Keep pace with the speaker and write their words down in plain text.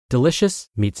Delicious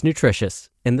meets nutritious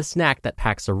in the snack that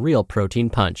packs a real protein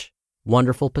punch.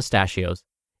 Wonderful Pistachios.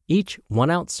 Each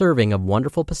 1-ounce serving of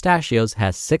Wonderful Pistachios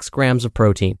has 6 grams of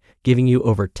protein, giving you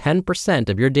over 10%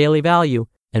 of your daily value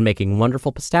and making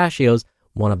Wonderful Pistachios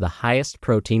one of the highest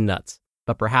protein nuts.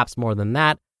 But perhaps more than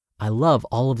that, I love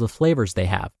all of the flavors they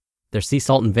have. Their sea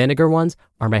salt and vinegar ones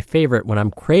are my favorite when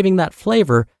I'm craving that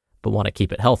flavor but want to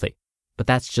keep it healthy. But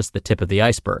that's just the tip of the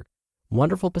iceberg.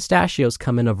 Wonderful Pistachios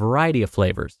come in a variety of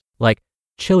flavors, like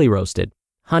chili roasted,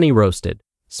 honey roasted,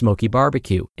 smoky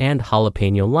barbecue, and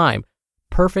jalapeno lime,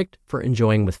 perfect for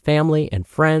enjoying with family and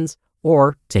friends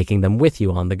or taking them with you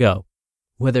on the go.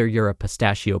 Whether you're a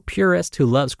pistachio purist who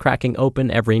loves cracking open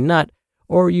every nut,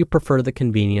 or you prefer the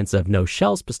convenience of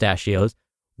no-shells pistachios,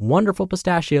 Wonderful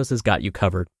Pistachios has got you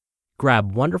covered.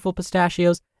 Grab Wonderful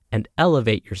Pistachios and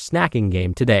elevate your snacking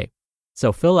game today.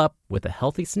 So fill up with a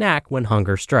healthy snack when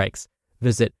hunger strikes.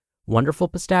 Visit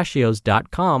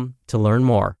wonderfulpistachios.com to learn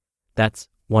more. That's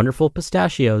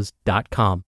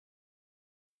wonderfulpistachios.com.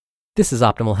 This is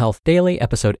Optimal Health Daily,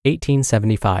 episode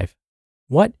 1875.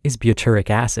 What is butyric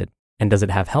acid, and does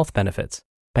it have health benefits?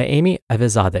 By Aimee,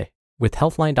 Eyvazzadeh, with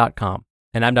healthline.com.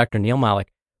 And I'm Dr. Neil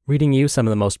Malik, reading you some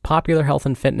of the most popular health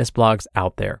and fitness blogs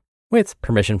out there, with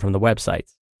permission from the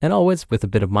websites, and always with a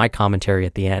bit of my commentary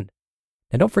at the end.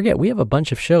 And don't forget, we have a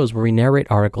bunch of shows where we narrate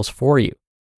articles for you.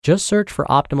 Just search for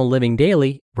Optimal Living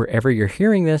Daily wherever you're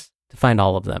hearing this to find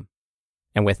all of them.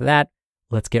 And with that,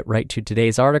 let's get right to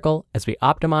today's article as we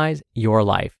optimize your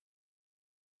life.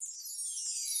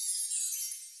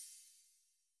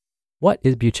 What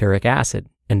is butyric acid,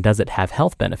 and does it have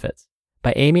health benefits?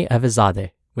 By Aimee, Eyvazzadeh,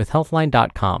 with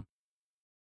healthline.com.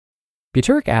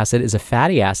 Butyric acid is a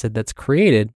fatty acid that's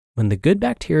created when the good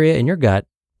bacteria in your gut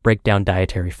break down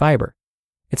dietary fiber.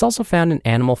 It's also found in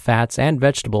animal fats and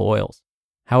vegetable oils.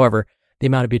 However, the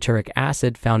amount of butyric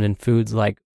acid found in foods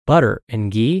like butter and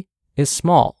ghee is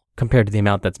small compared to the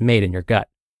amount that's made in your gut.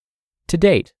 To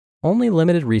date, only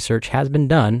limited research has been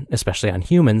done, especially on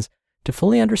humans, to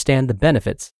fully understand the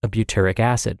benefits of butyric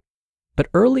acid. But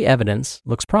early evidence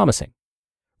looks promising.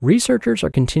 Researchers are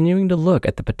continuing to look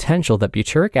at the potential that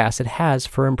butyric acid has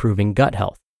for improving gut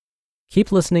health.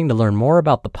 Keep listening to learn more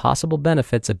about the possible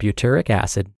benefits of butyric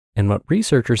acid and what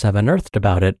researchers have unearthed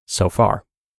about it so far.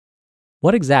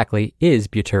 What exactly is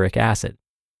butyric acid?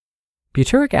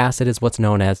 Butyric acid is what's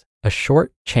known as a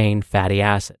short-chain fatty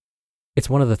acid. It's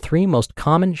one of the 3 most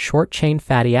common short-chain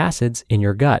fatty acids in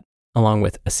your gut, along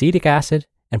with acetic acid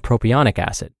and propionic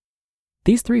acid.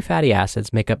 These 3 fatty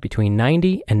acids make up between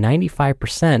 90 and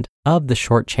 95% of the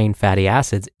short-chain fatty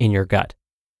acids in your gut.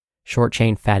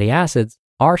 Short-chain fatty acids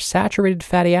are saturated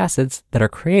fatty acids that are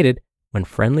created when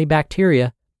friendly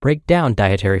bacteria break down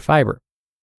dietary fiber.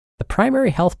 The primary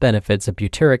health benefits of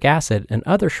butyric acid and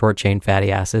other short-chain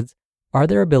fatty acids are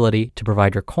their ability to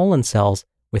provide your colon cells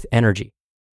with energy.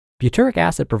 Butyric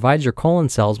acid provides your colon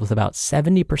cells with about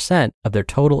 70% of their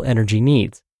total energy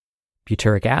needs.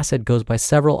 Butyric acid goes by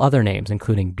several other names,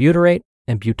 including butyrate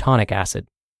and butonic acid.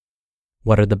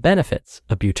 What are the benefits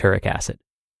of butyric acid?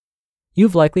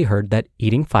 You've likely heard that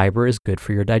eating fiber is good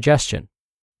for your digestion.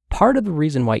 Part of the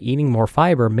reason why eating more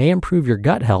fiber may improve your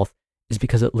gut health is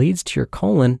because it leads to your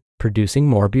colon producing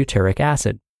more butyric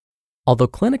acid. Although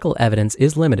clinical evidence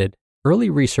is limited, early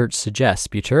research suggests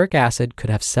butyric acid could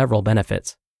have several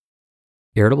benefits: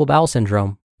 irritable bowel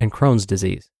syndrome and Crohn's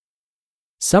disease.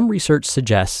 Some research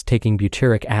suggests taking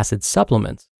butyric acid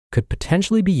supplements could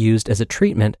potentially be used as a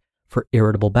treatment for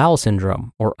irritable bowel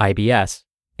syndrome, or IBS,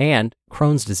 and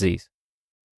Crohn's disease.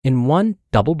 In one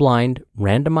double-blind,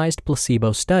 randomized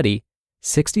placebo study,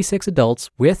 66 adults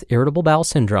with irritable bowel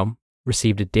syndrome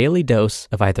received a daily dose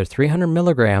of either 300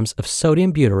 milligrams of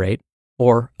sodium butyrate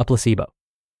or a placebo.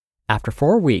 After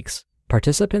 4 weeks,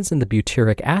 participants in the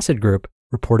butyric acid group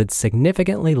reported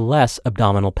significantly less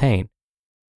abdominal pain.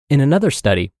 In another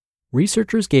study,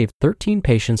 researchers gave 13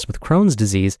 patients with Crohn's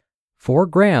disease 4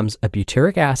 grams of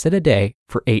butyric acid a day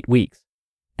for 8 weeks.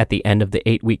 At the end of the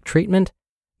 8-week treatment,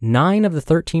 9 of the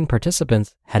 13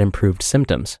 participants had improved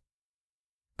symptoms.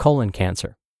 Colon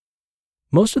cancer.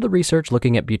 Most of the research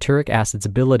looking at butyric acid's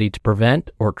ability to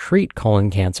prevent or treat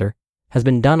colon cancer has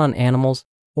been done on animals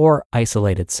or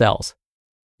isolated cells.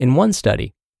 In one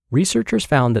study, researchers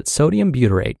found that sodium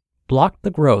butyrate blocked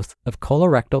the growth of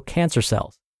colorectal cancer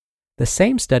cells. The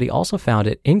same study also found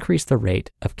it increased the rate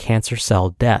of cancer cell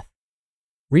death.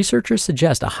 Researchers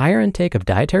suggest a higher intake of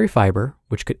dietary fiber,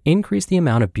 which could increase the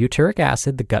amount of butyric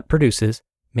acid the gut produces,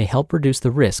 may help reduce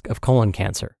the risk of colon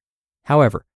cancer.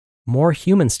 However, more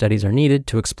human studies are needed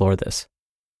to explore this.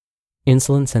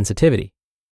 Insulin sensitivity.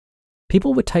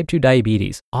 People with type 2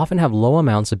 diabetes often have low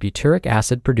amounts of butyric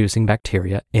acid producing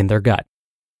bacteria in their gut.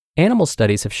 Animal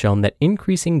studies have shown that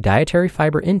increasing dietary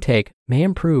fiber intake may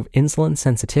improve insulin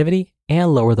sensitivity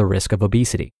and lower the risk of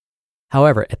obesity.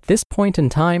 However, at this point in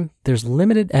time, there's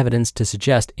limited evidence to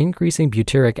suggest increasing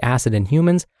butyric acid in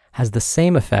humans has the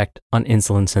same effect on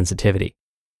insulin sensitivity.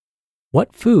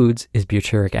 What foods is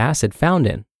butyric acid found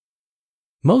in?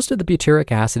 Most of the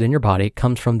butyric acid in your body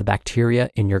comes from the bacteria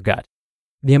in your gut.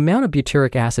 The amount of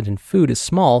butyric acid in food is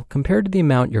small compared to the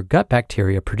amount your gut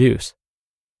bacteria produce.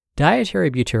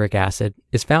 Dietary butyric acid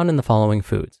is found in the following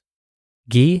foods: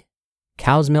 ghee,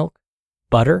 cow's milk,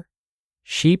 butter,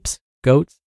 sheep's,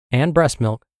 goat's, and breast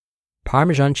milk,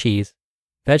 Parmesan cheese,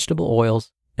 vegetable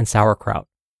oils, and sauerkraut.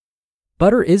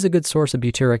 Butter is a good source of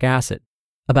butyric acid.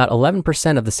 About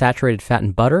 11% of the saturated fat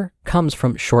in butter comes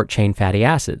from short-chain fatty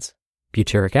acids.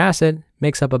 Butyric acid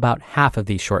makes up about half of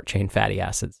these short-chain fatty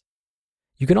acids.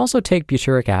 You can also take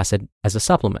butyric acid as a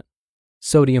supplement.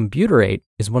 Sodium butyrate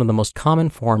is one of the most common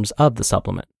forms of the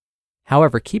supplement.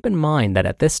 However, keep in mind that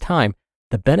at this time,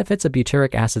 the benefits of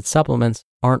butyric acid supplements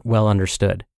aren't well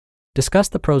understood. Discuss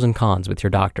the pros and cons with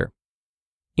your doctor.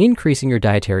 Increasing your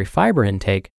dietary fiber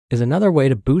intake is another way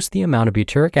to boost the amount of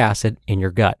butyric acid in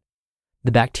your gut.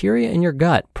 The bacteria in your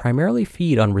gut primarily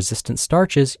feed on resistant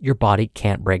starches your body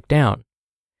can't break down.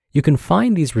 You can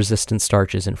find these resistant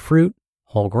starches in fruit,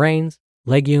 whole grains,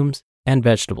 legumes, and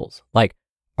vegetables like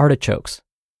artichokes,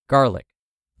 garlic,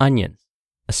 onions,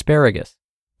 asparagus,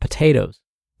 potatoes,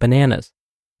 bananas,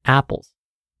 apples,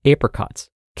 apricots,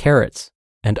 carrots,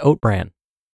 and oat bran.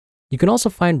 You can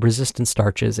also find resistant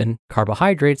starches in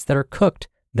carbohydrates that are cooked,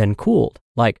 then cooled,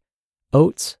 like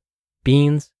oats,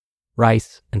 beans,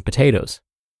 rice, and potatoes.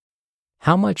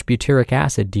 How much butyric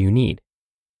acid do you need?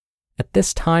 At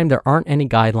this time, there aren't any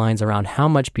guidelines around how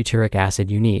much butyric acid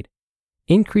you need.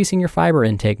 Increasing your fiber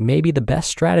intake may be the best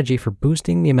strategy for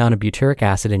boosting the amount of butyric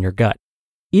acid in your gut.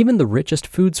 Even the richest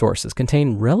food sources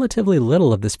contain relatively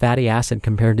little of this fatty acid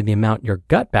compared to the amount your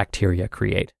gut bacteria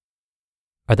create.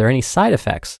 Are there any side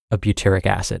effects of butyric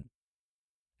acid?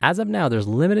 As of now, there's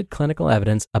limited clinical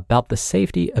evidence about the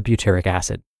safety of butyric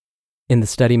acid. In the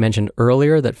study mentioned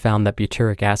earlier that found that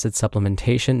butyric acid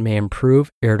supplementation may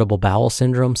improve irritable bowel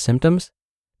syndrome symptoms,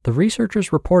 the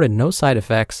researchers reported no side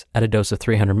effects at a dose of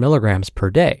 300 milligrams per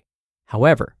day.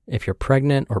 However, if you're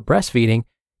pregnant or breastfeeding,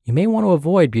 you may want to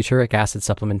avoid butyric acid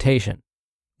supplementation.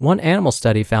 One animal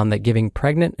study found that giving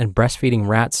pregnant and breastfeeding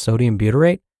rats sodium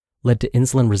butyrate led to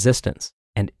insulin resistance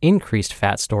and increased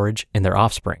fat storage in their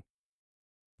offspring.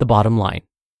 The bottom line: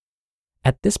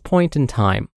 at this point in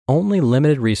time, only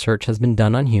limited research has been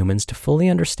done on humans to fully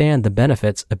understand the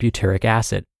benefits of butyric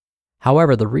acid.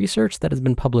 However, the research that has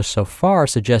been published so far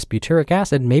suggests butyric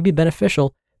acid may be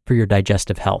beneficial for your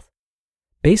digestive health.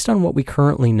 Based on what we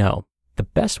currently know, the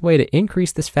best way to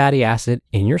increase this fatty acid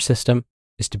in your system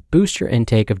is to boost your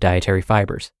intake of dietary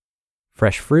fibers.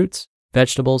 Fresh fruits,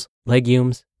 vegetables,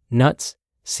 legumes, nuts,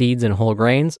 seeds, and whole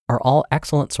grains are all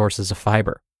excellent sources of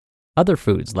fiber. Other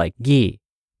foods like ghee,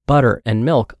 butter, and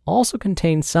milk also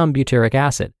contain some butyric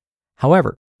acid.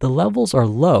 However, the levels are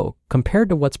low compared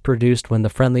to what's produced when the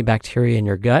friendly bacteria in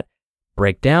your gut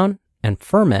break down and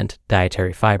ferment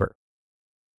dietary fiber.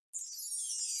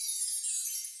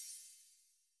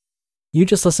 You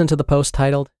just listened to the post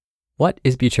titled, "What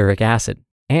is Butyric Acid?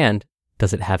 And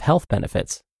Does It Have Health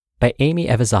Benefits?" by Aimee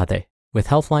Eyvazzadeh with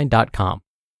Healthline.com.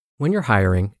 When you're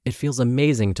hiring, it feels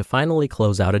amazing to finally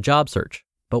close out a job search.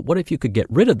 But what if you could get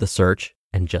rid of the search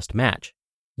and just match?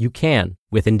 You can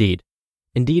with Indeed.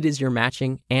 Indeed is your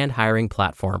matching and hiring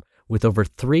platform with over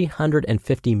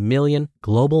 350 million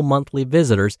global monthly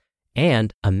visitors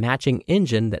and a matching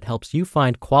engine that helps you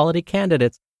find quality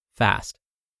candidates fast.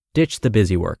 Ditch the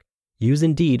busy work. Use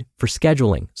Indeed for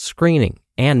scheduling, screening,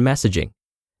 and messaging.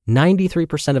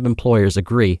 93% of employers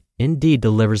agree Indeed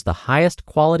delivers the highest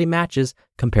quality matches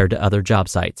compared to other job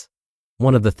sites.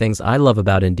 One of the things I love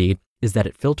about Indeed is that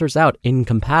it filters out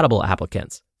incompatible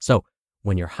applicants. So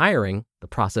when you're hiring, the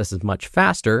process is much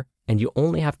faster and you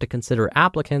only have to consider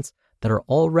applicants that are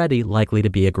already likely to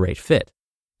be a great fit.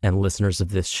 And listeners of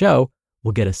this show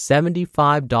will get a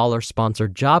 $75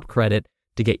 sponsored job credit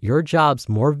to get your jobs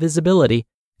more visibility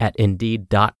at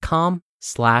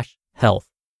Indeed.com/health.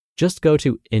 Just go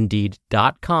to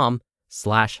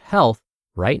Indeed.com/health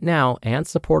right now and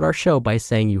support our show by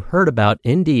saying you heard about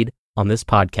Indeed on this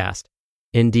podcast.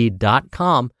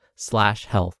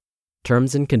 Indeed.com/health.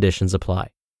 Terms and conditions apply.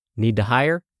 Need to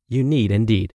hire? You need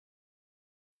Indeed.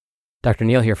 Dr.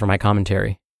 Neal here for my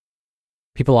commentary.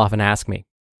 People often ask me,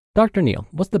 "Dr. Neal,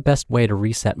 what's the best way to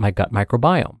reset my gut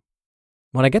microbiome?"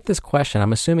 When I get this question,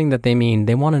 I'm assuming that they mean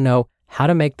they want to know how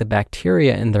to make the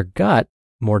bacteria in their gut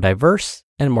more diverse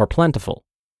and more plentiful.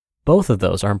 Both of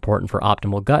those are important for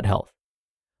optimal gut health.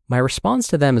 My response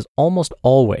to them is almost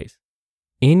always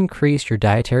increase your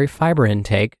dietary fiber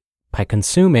intake by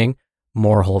consuming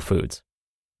more whole foods.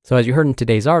 So as you heard in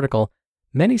today's article,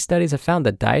 many studies have found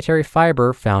that dietary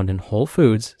fiber found in whole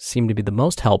foods seem to be the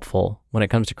most helpful when it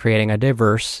comes to creating a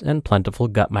diverse and plentiful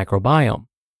gut microbiome.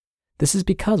 This is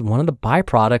because one of the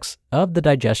byproducts of the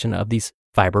digestion of these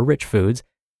fiber-rich foods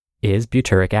is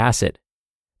butyric acid.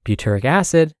 Butyric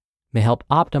acid may help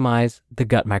optimize the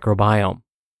gut microbiome.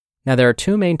 Now, there are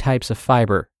two main types of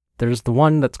fiber. There's the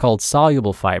one that's called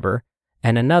soluble fiber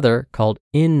and another called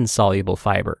insoluble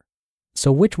fiber.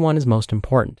 So which one is most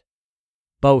important?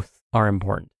 Both are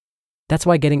important. That's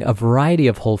why getting a variety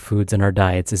of whole foods in our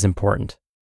diets is important.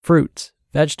 Fruits,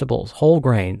 vegetables, whole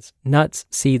grains, nuts,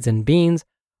 seeds, and beans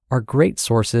are great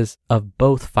sources of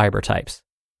both fiber types.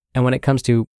 And when it comes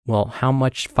to, how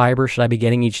much fiber should I be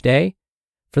getting each day?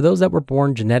 For those that were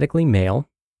born genetically male,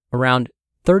 around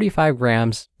 35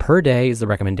 grams per day is the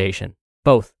recommendation,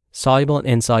 both soluble and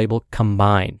insoluble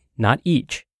combined, not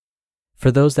each.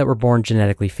 For those that were born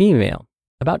genetically female,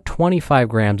 about 25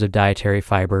 grams of dietary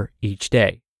fiber each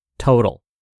day, total,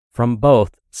 from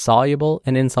both soluble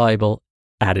and insoluble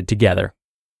added together.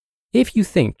 If you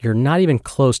think you're not even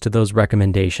close to those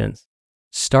recommendations,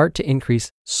 start to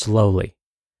increase slowly.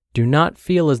 Do not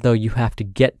feel as though you have to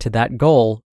get to that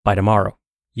goal by tomorrow.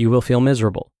 You will feel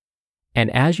miserable. And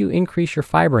as you increase your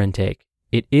fiber intake,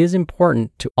 it is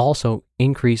important to also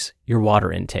increase your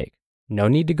water intake. No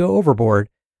need to go overboard,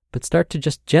 but start to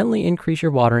just gently increase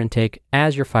your water intake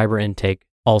as your fiber intake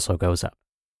also goes up.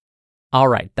 All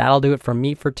right, that'll do it from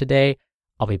me for today.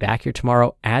 I'll be back here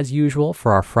tomorrow as usual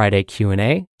for our Friday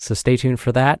Q&A, so stay tuned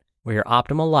for that, where your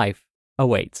optimal life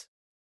awaits.